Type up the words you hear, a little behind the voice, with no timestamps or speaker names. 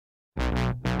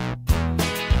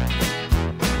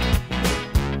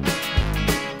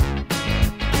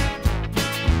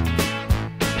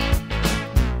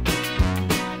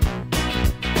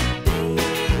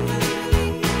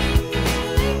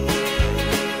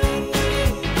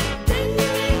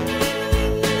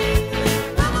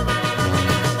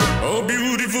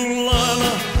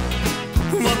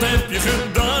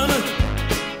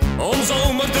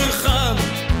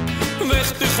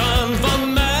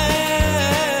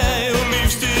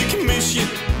je.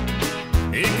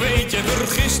 Ik weet je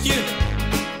vergist je.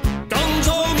 Kan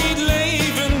zo niet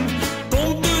leven.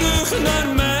 Kom terug naar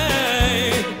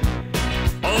mij.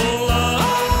 Oh la la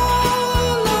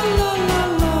la la la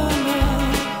la.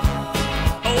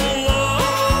 Oh la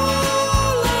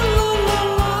la la la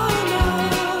la.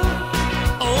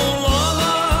 Oh la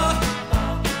la.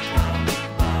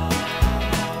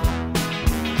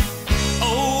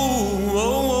 Oh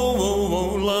oh oh oh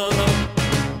oh Lana.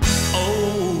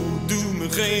 Oh, doe me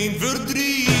geen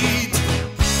verdriet.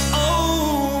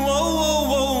 Oh, oh,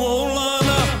 oh, oh, oh,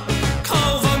 Lana. Ik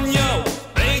hou van jou,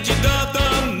 weet je dat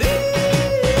dan niet?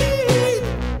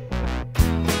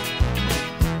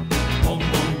 Bom,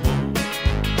 bom, bom.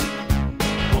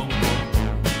 Bom, bom, bom.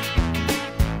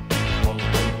 Bom,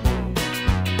 bom, bom.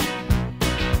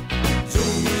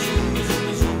 Zoemen, zoemen,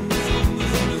 zoemen, zoemen, zoemen,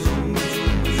 zoemen,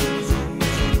 zoemen, zoemen,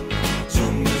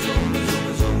 zoemen, zoemen,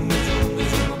 zoemen, zoemen,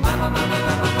 zoemen. Mama, mama,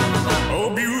 mama, mama, mama.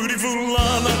 Oh, beautiful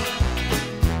Lana.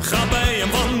 Ga bij hem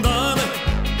vandaan.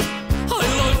 I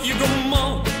love you, come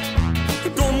on.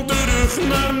 Kom terug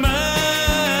naar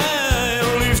mij.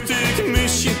 Oh, liefst, ik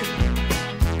mis je.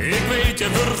 Ik weet, je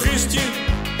vergist je.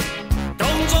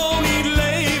 Kan zo niet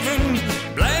leven.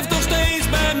 Blijf toch steeds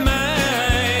bij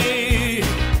mij.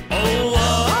 Oh,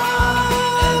 la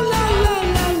la la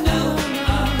la la.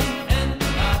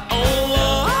 Oh, la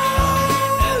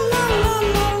la la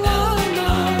la la.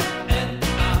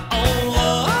 Oh, la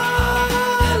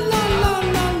la la la la. Oh, la la la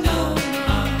la la.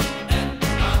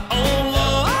 Oh,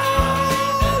 la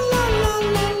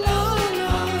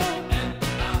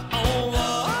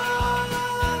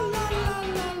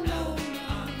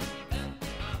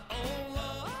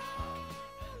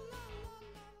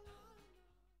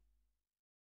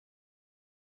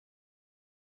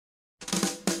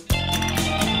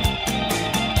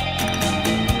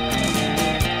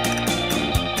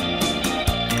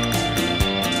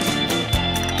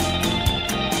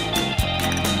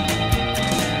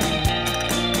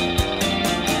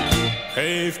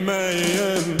Geef mij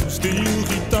een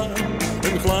steelguitar,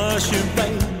 een glaasje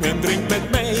wijn en drink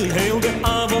met mij heel de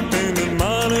avond in de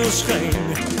maneschijn.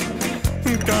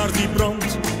 Een kaart die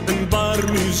brandt, een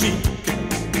bar muziek,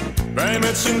 wij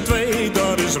met z'n twee,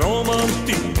 dat is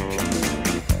romantiek.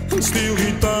 Een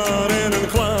steelguitar en een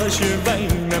glaasje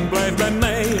wijn en blijf bij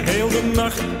mij heel de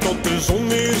nacht tot de zon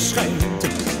weer schijnt.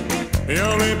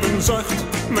 Jouw lippen zacht,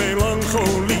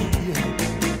 melancholie.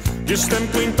 Je stem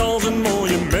klinkt als een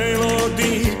mooie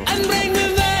melodie. En breng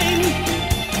me wijn.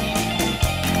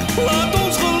 Laat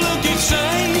ons gelukkig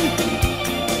zijn.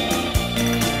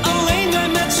 Alleen wij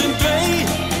met z'n twee.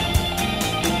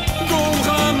 Kom,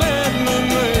 ga met me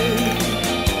mee.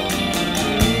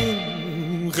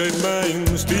 Geef mij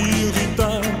een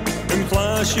steelguitar, een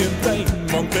glaasje wijn.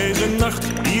 Want deze nacht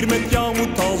hier met jou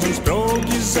moet als een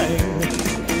sprookje zijn.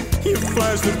 Je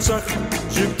fluistert zacht,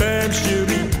 je t'aime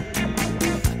chérie.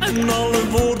 En alle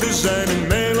woorden zijn een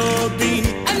melodie.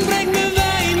 En breng me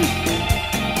wijn.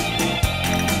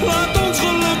 Laat ons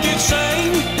gelukkig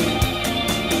zijn.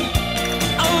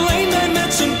 Alleen wij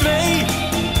met z'n twee.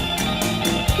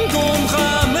 Kom,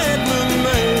 ga met me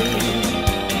mee.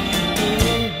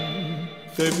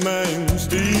 Geef mij een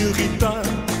steelguitar,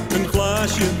 een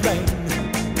glaasje wijn.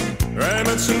 Wij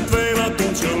met z'n twee, laat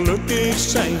ons gelukkig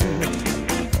zijn.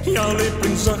 Jouw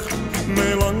lippen zacht,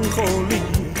 melancholie.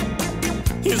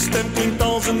 Je stem klinkt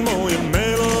als een mooie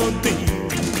melodie.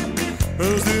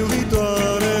 Een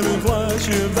steelguitar en een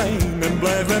glaasje wijn. En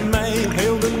blijf bij mij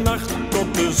heel de nacht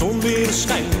tot de zon weer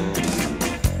schijnt.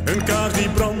 Een kaart die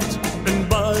brandt, een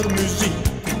bar muziek.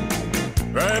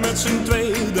 Wij met z'n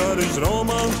twee, dat is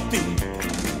romantiek.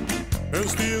 Een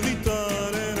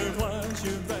steelguitar en een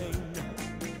glaasje wijn.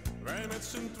 Wij met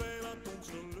z'n twee, laat ons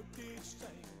gelukkig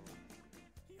zijn.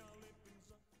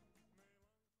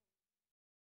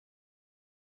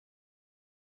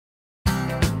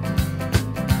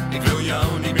 Ik wil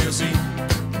jou niet meer zien.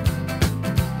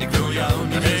 Ik wil jou niet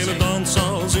meer zien. De hele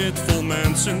danszaal zit vol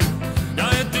mensen. Ja,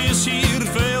 het is hier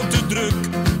veel te druk.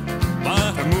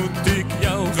 Waar moet ik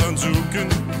jou gaan zoeken?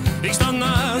 Ik sta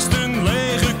naast een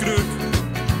lege kruk.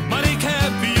 Maar ik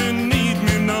heb je niet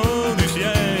meer nodig,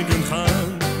 jij kunt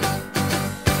gaan.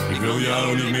 Ik wil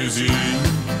jou niet meer zien.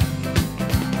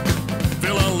 Ik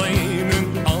wil alleen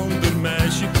een ander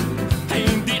meisje.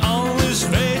 Een die alles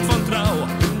weet van trouw.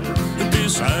 Het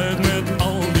is uit met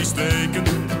al die streken.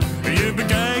 Je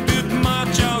bekijkt het maar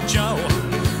ciao ciao.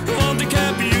 Want ik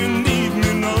heb je niet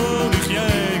meer nodig,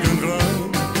 jij kunt gaan.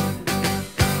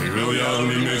 Ik wil jou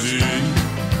niet meer zien.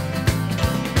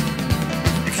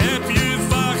 Ik heb je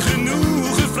vaak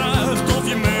genoeg gevraagd of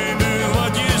je meende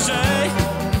wat je zei.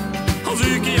 Als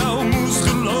ik jou moest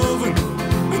geloven,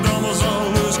 dan was al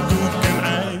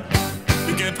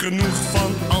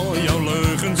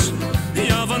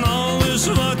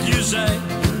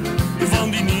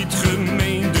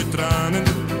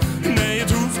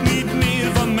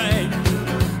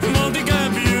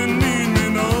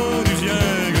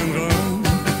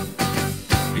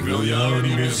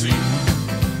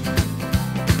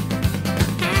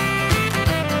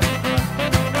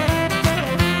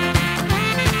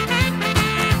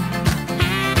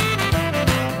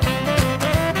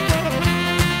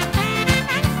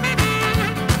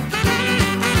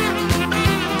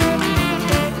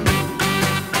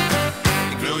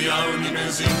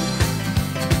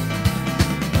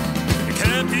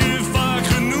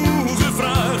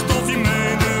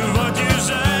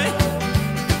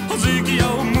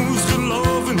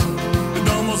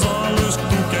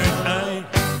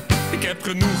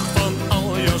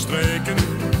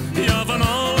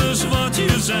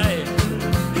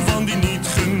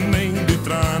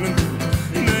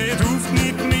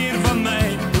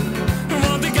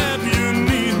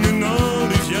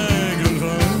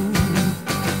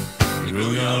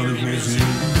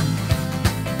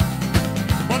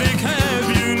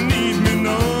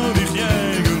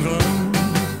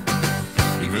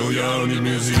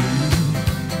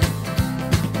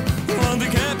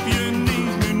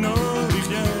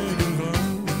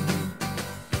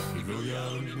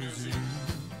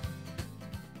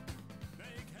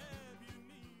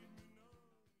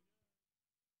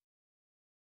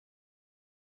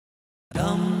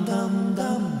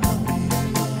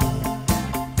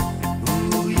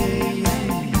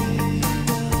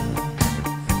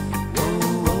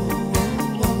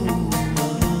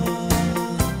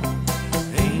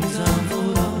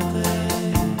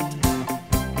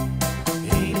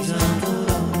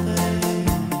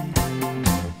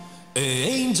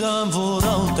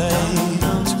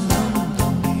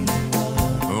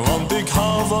ik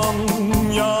hou van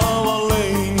jou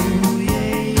alleen.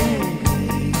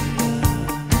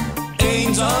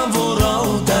 Eenzaam voor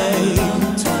altijd.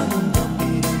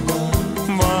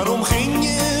 Waarom ging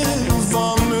je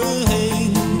van me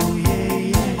heen?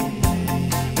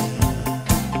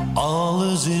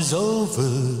 Alles is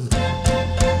over,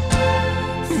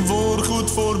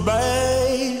 voorgoed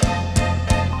voorbij.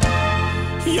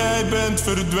 Jij bent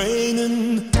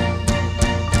verdwenen,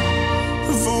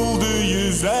 voelde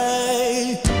je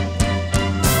vrij.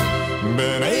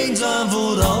 Ben eenzaam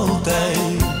voor altijd.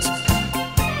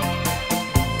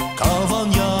 Ik hou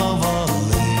van jou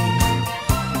alleen,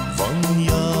 van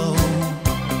jou.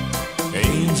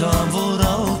 Eenzaam voor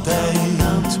altijd.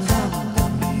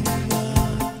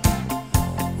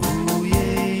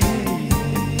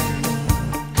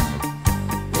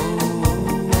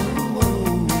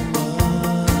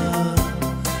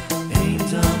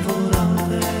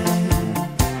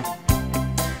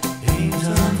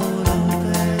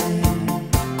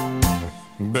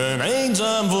 Ben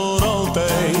eenzaam voor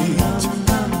altijd.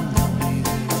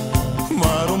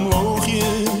 Waarom loog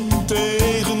je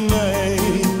tegen mij?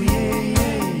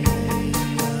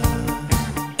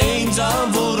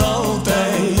 Eenzaam voor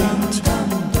altijd.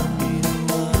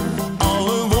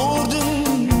 Alle woorden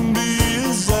die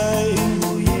je zei.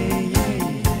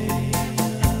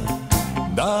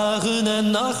 Dagen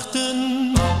en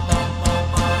nachten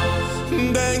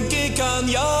denk ik aan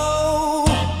jou.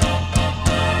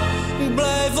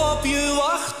 Blijf op je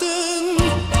wachten,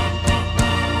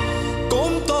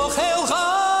 kom toch heel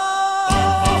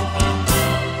gauw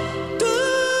terug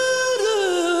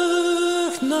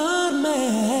naar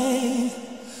mij.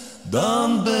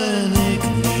 Dan ben ik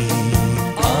niet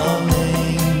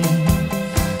alleen,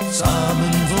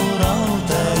 samen voor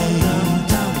altijd.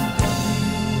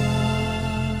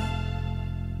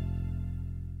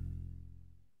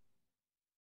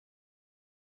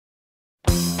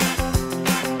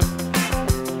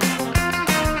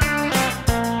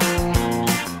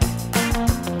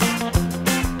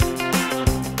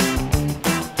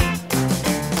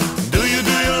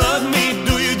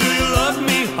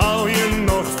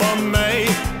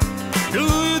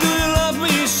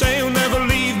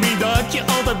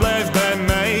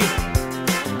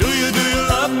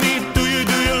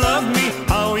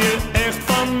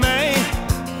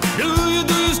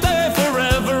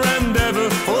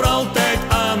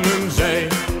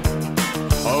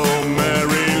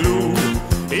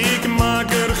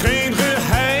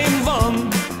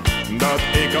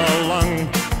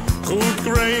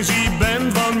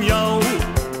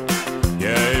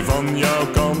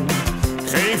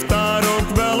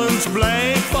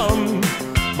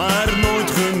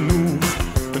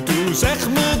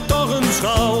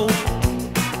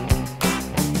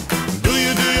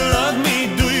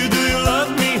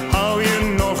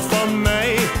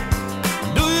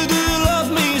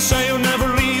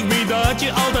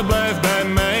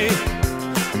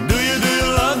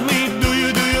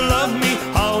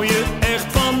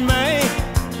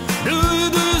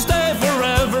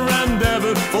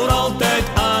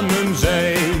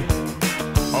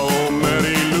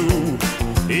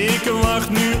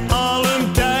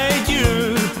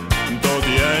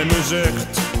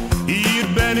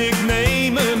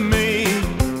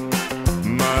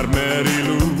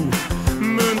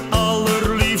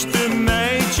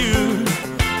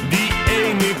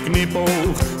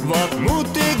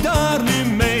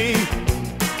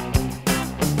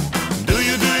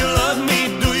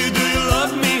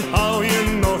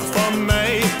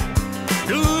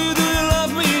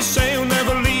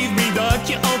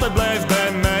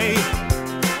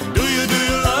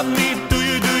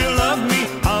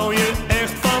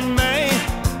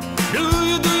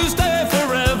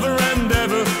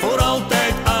 Voor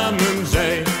altijd aan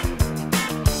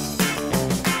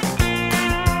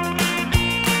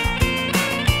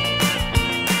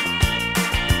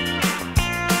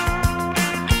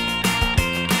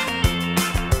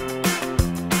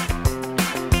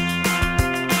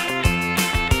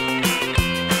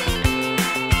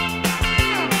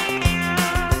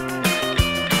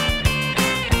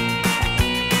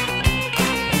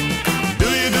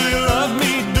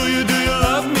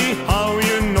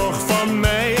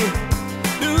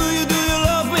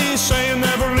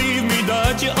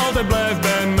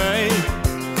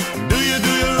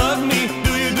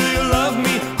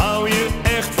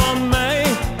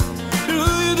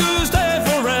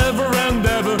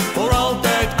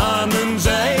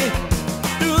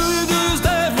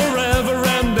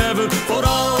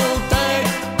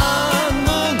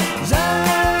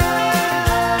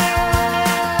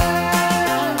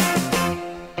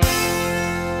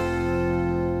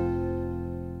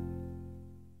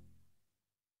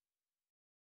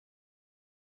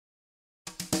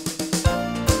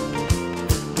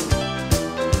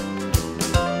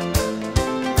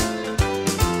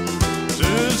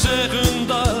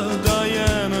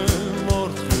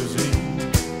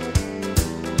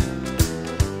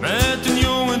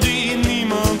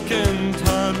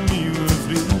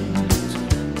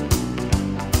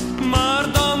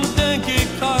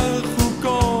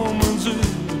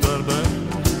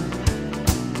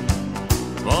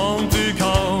want ik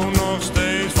hou nog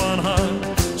steeds van haar.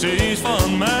 Ze is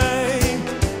van mij.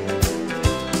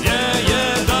 Yeah,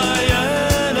 yeah,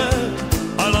 Diana,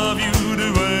 I love you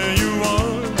the way you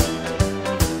are.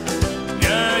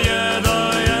 Yeah, yeah,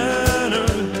 Diana,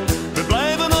 we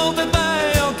blijven altijd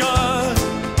bij elkaar.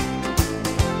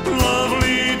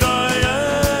 Lovely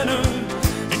Diana,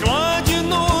 ik laat je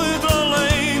nooit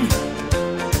alleen.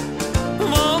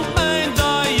 Want mijn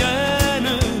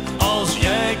Diana, als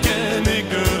jij ken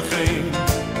ik er geen.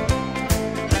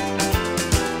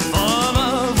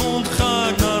 Vanavond ga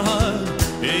ik naar haar,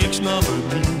 ik snap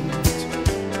het niet.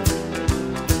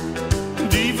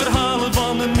 Die verhalen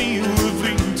van een nieuwe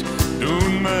vriend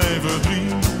doen mij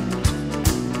verdriet.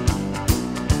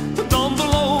 Dan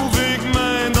beloof ik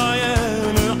mijn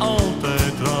Diana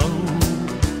altijd trouw.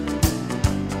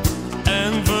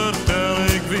 En vertel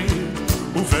ik weer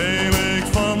hoeveel ik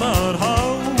van haar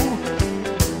hou.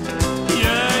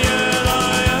 Yeah, yeah,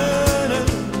 Diana,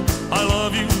 I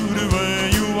love you the way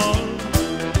you are.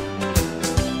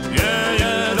 Yeah,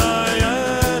 yeah,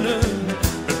 Diana,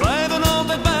 we blijven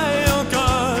altijd bij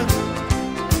elkaar.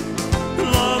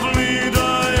 Lovely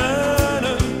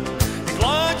Diana, ik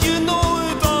laat je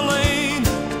nooit alleen.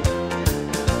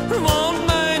 Want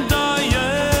mijn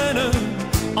Diana,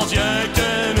 als jij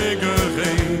ken ik er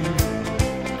geen.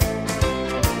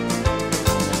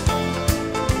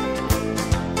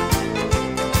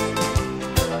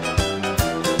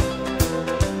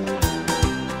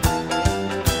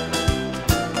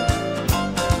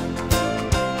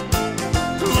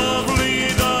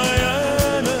 Lovely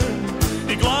Diana,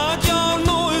 ik laat jou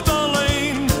nooit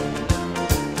alleen.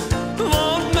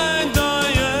 Want mijn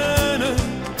Diana,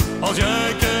 als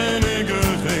jij ken ik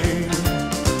er geen.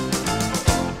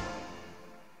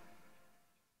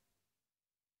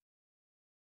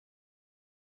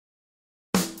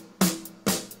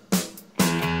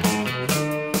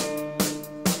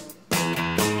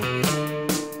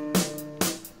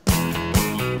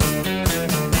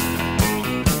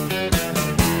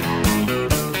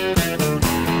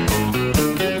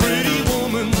 Pretty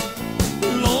woman,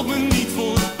 loop me niet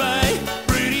voorbij.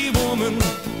 Pretty woman,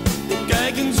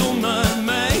 kijk eens om naar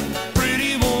mij.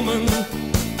 Pretty woman,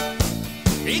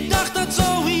 ik dacht dat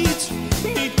zoiets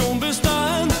niet kon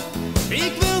bestaan.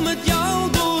 Ik wil met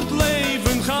jou door het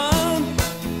leven gaan.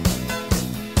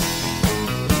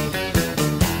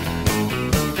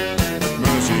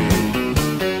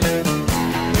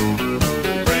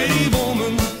 Pretty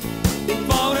woman, ik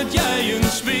wou dat jij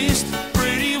eens wist.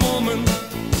 Pretty woman,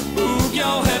 hoe ik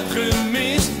jou heb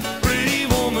gemist. Pretty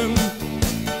woman,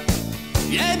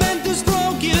 jij bent een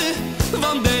sprookje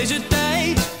van deze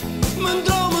tijd. Mijn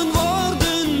dromen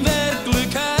worden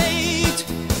werkelijkheid.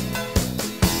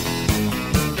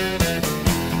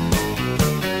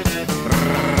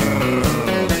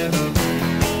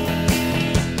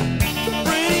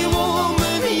 Pretty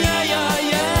woman, ja, ja,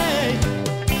 jij.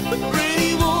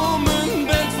 Pretty woman,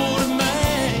 bent voor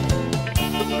mij.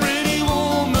 Pretty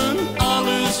woman,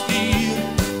 alles hier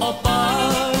op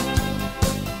aard.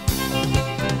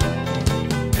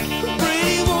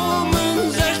 Pretty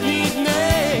woman, zeg niet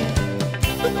nee.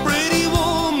 Pretty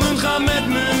woman, ga met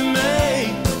me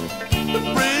mee.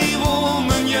 Pretty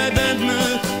woman, jij bent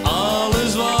me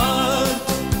alles waard.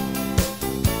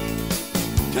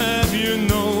 Ik heb je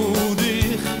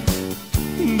nodig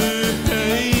de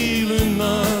hele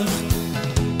nacht.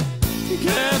 Ik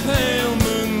heb heel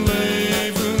mijn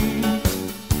leven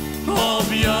op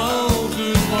jou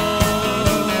gewacht.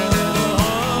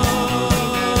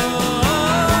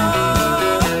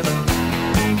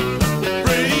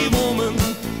 Pretty woman,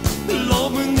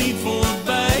 loop me niet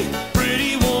voorbij.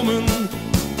 Pretty woman,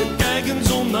 kijk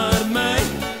eens om naar mij.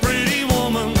 Pretty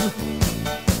woman,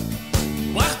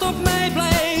 wacht op mij,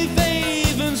 blijf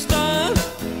even staan.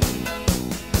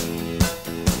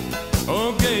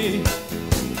 Oké,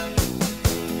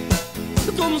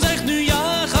 kom zeg nu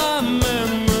ja, ga met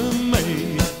me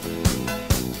mee.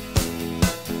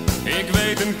 Ik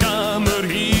weet een kamer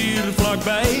hier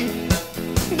vlakbij.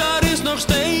 Daar is nog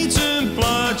steeds een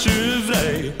plaatsje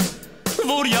vrij.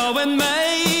 Voor jou en mij.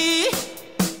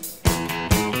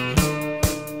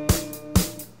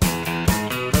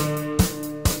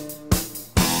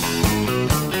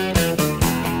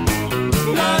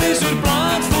 Daar is er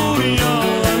plaats voor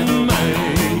jou en mij.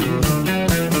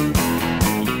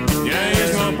 Jij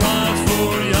is nog plaats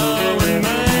voor jou en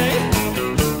mij.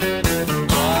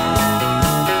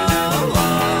 Oh,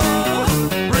 oh,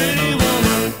 pretty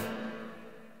woman.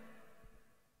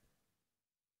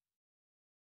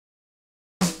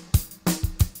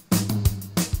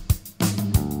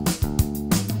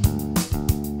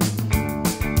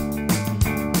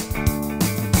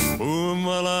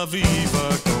 la vie va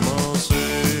commencer.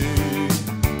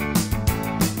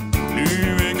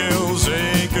 Nu ik heel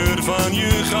zeker van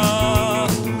je ga,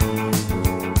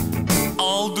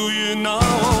 al doe je nou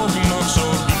ook nog zo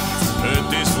lief,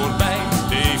 het is voorbij,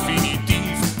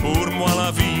 definitief. Pour moi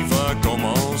la vie va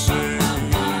commencer.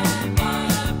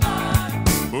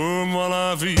 Pour moi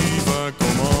la vie va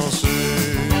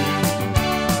commencer.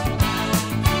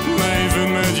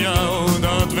 Leven met jou,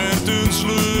 dat werd een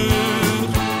sleur.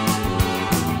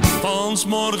 Van 's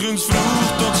morgens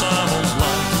vroeg tot 's avonds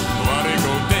laat. Waar ik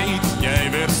ook deed,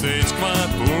 jij werd steeds kwaad.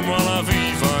 Pour moi la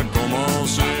vie va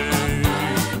commencer.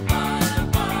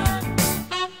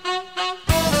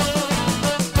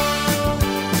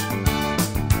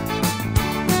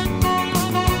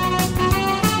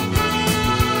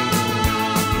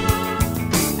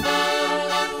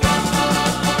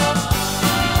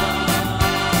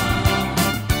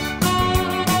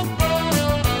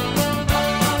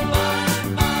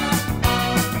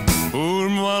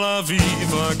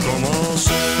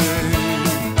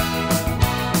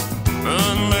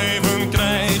 Een leven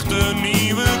krijgt een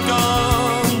nieuwe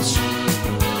kans.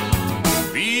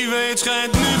 Wie weet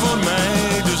schijnt nu voor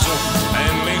mij de zon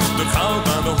en ligt er goud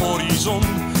aan de horizon.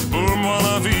 Pour moi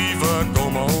la vie va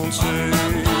commencer.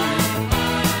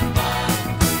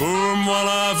 Pour moi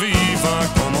la vie va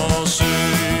commencer.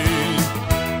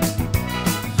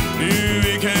 Nu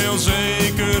ik heel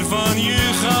zeker van je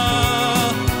ga,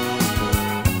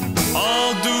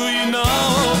 al doe je nou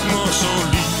ook nog zo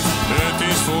lief, het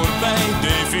is voorbij,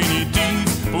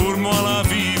 definitief. Pour moi la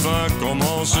vie va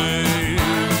commencer.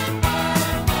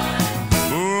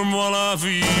 Pour moi la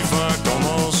vie va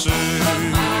commencer.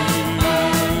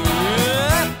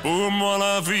 Pour moi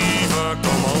la vie va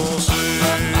commencer.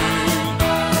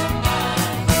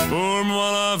 Pour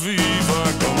moi la vie va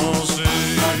commencer.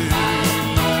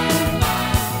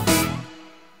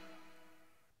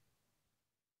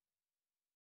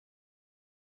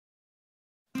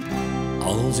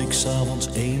 Als ik 's avonds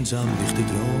eenzaam lig te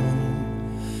dromen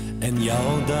en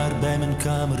jou daar bij mijn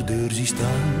kamerdeur zie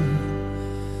staan,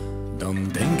 dan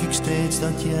denk ik steeds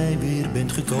dat jij weer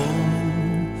bent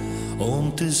gekomen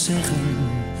om te zeggen,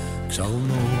 ik zal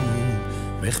nooit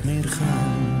weg meer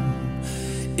gaan.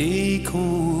 Ik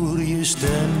hoor je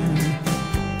stem,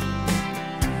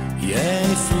 jij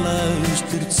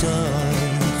fluistert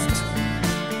zacht,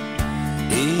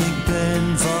 ik ben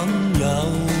van jou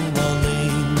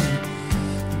alleen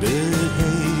de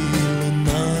hele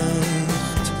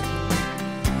nacht.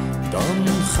 Dan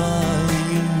ga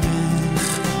je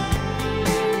weg,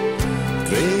 ik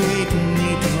weet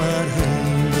niet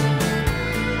waarheen.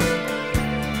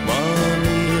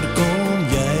 Wanneer kom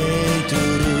jij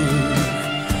terug?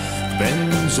 Ik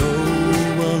ben zo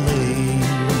alleen.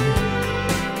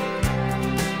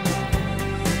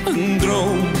 Een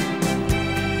droom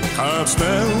gaat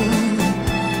snel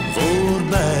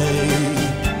voorbij.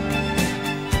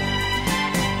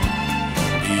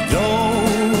 Die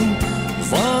droom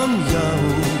van jou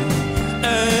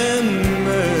en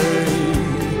mij.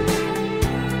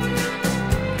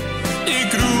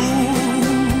 Ik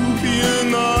roep je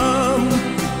naam.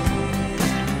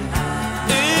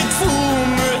 Ik voel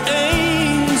me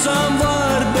eenzaam,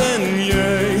 waar ben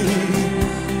jij?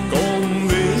 Kom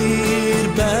weer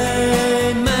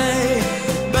bij mij,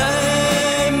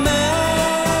 bij mij.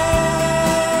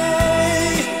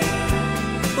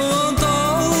 Want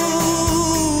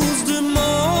als de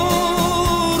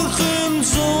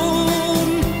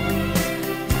morgenzon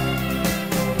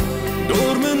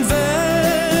door mijn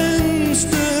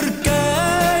venster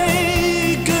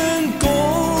kijken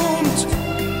komt,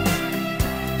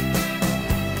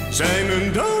 zijn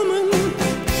mijn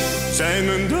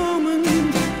dromen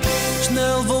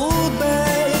snel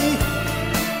voorbij.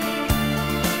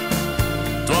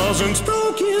 Het was een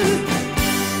sprookje,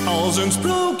 als een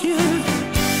sprookje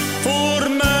voor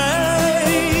mij.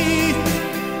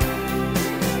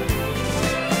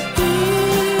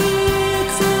 Ik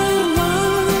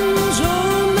verlang zo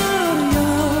naar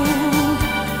jou.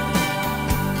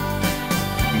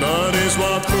 Dat is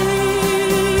wat ik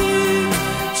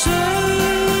zeggen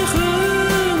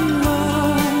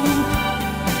wou.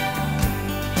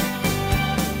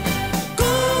 Kom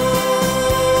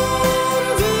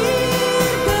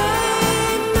weer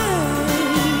bij mij.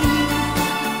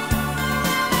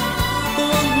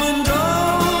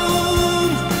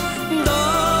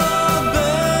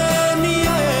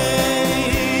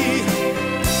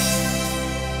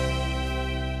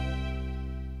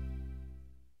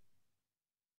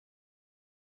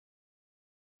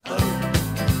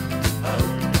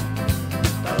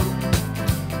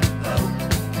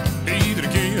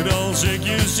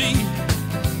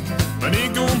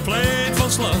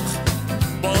 slag.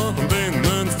 Want in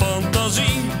mijn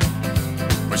fantasie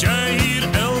was jij hier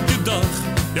elke dag.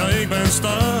 Ja, ik ben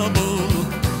stapelgek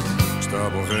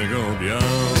op jou.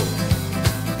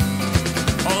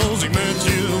 Als ik met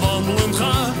je wandelen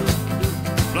ga,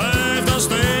 blijf dan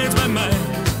steeds bij mij.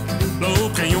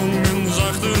 Loop geen jongens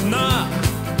achterna,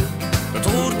 dat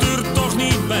hoort er toch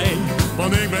niet bij.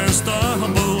 Want ik ben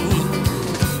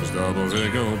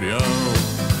stapelgek op jou.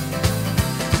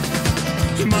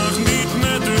 Je mag niet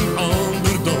met een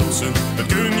ander dansen, dat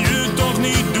kun je toch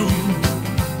niet doen.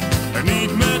 En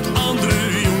niet met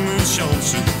andere jongens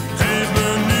chansen, geef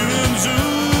me nu een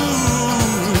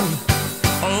zoen.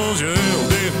 Als je heel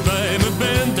dicht bij me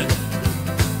bent,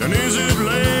 dan is het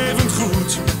leven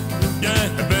goed.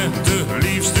 Jij bent de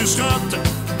liefste schat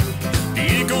die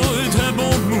ik ooit heb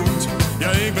ontmoet. Ja,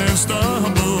 ik ben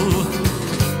stapelgek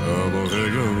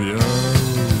op jou.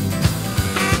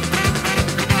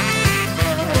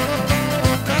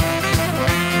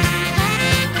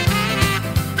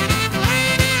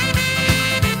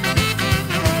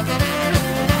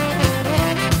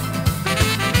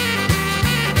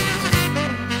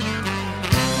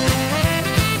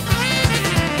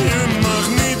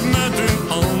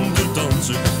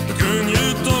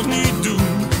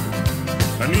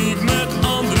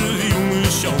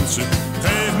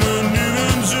 Geef me nu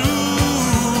een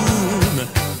zoen.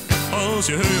 Als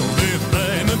je heel dicht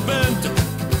bij me bent,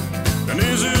 dan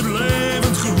is het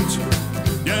leven goed.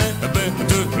 Jij bent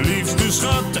de liefste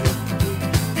schat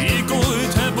die ik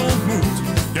ooit heb ontmoet.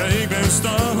 Ja, ik ben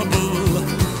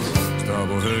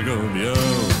stapelgek op jou.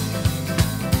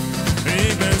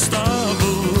 Ik ben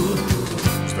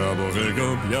stapelgek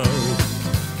op jou.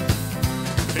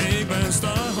 Ik ben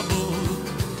stapelgek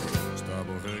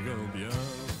op jou.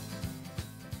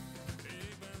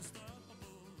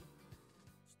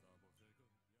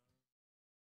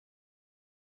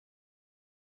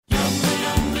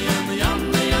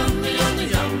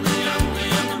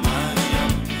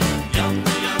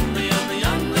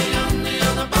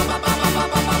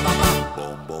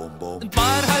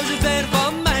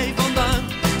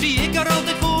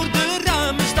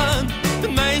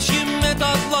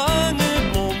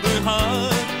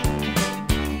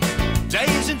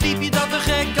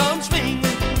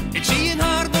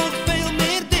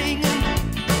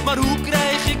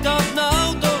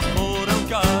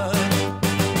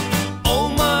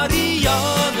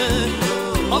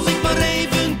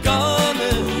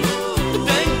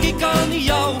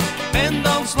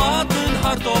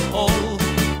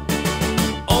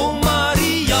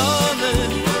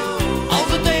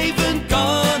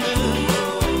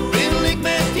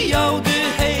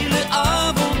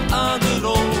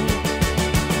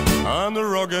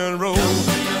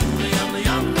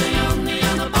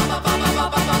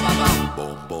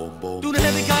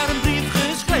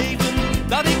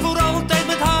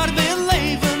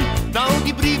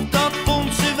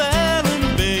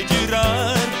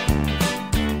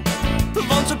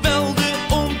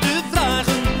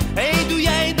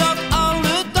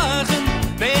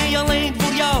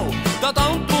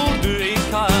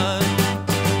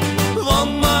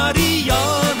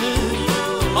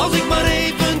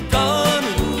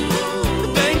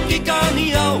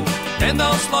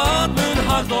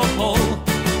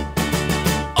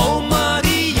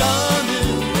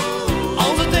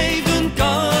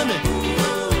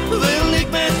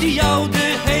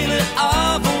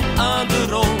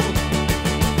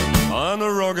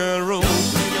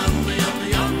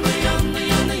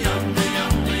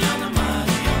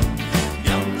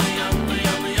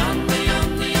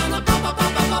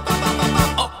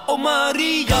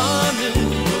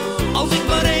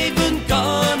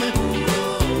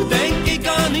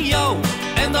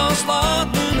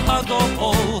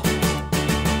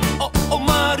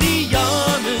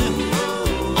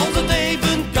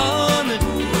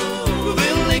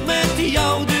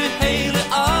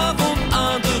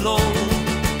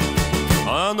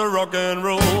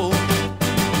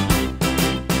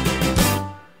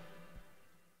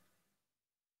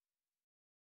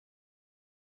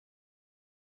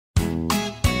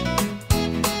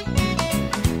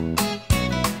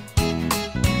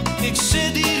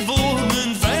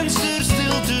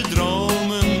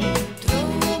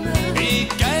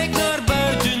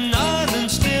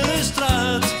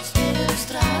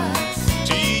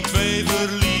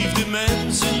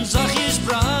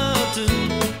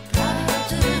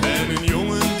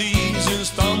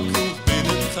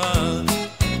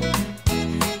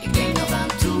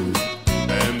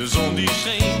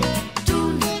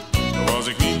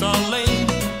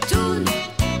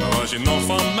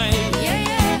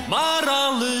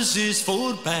 Is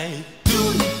voorbij.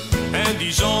 Toen, en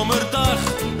die zomerdag,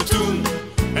 toen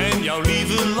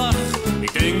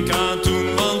Denk aan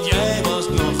toen, want jij was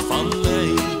nog van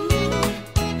mij.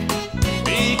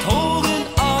 Ik hoor een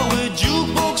oude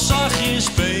jukebox zachtjes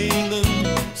spelen.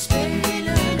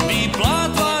 Die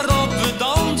plaat waarop we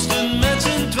dansten met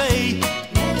z'n twee.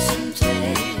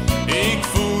 Ik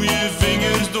voel je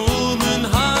vingers door mijn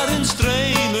haren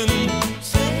strelen.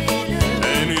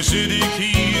 En nu zit ik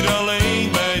hier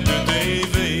alleen bij de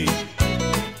tv.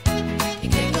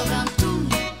 Ik denk nog aan toen.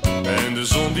 En de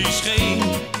zon die scheen.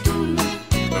 Toen.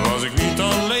 Dan was ik niet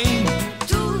alleen.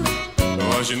 Toen. Dan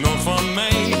was je nog van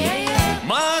mij.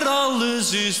 Maar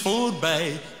alles is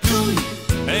voorbij. Toen.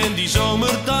 En die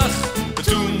zomerdag.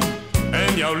 Toen.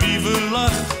 En jouw lieve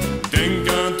lach. Denk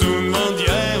aan toen, want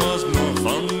jij was nog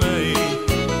van mij.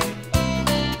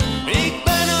 Ik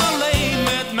ben alleen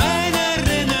met mijn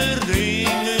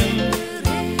herinneringen.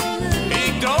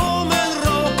 Ik droom en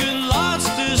rook een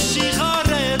laatste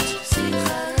sigaret.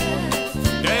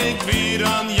 Denk weer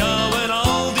aan jou en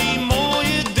al die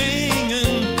mooie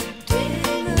dingen.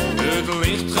 Het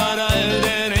licht gaat uit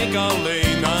en ik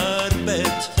alleen naar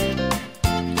bed.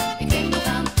 Ik denk nog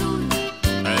aan toen.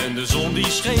 En de zon die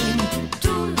scheen.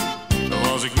 Toen. Dan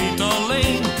was ik niet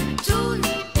alleen. Toen.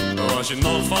 Dan was je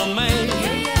nog van mij.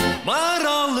 Maar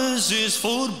alles is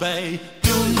voorbij.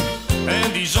 Toen.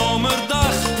 En die zon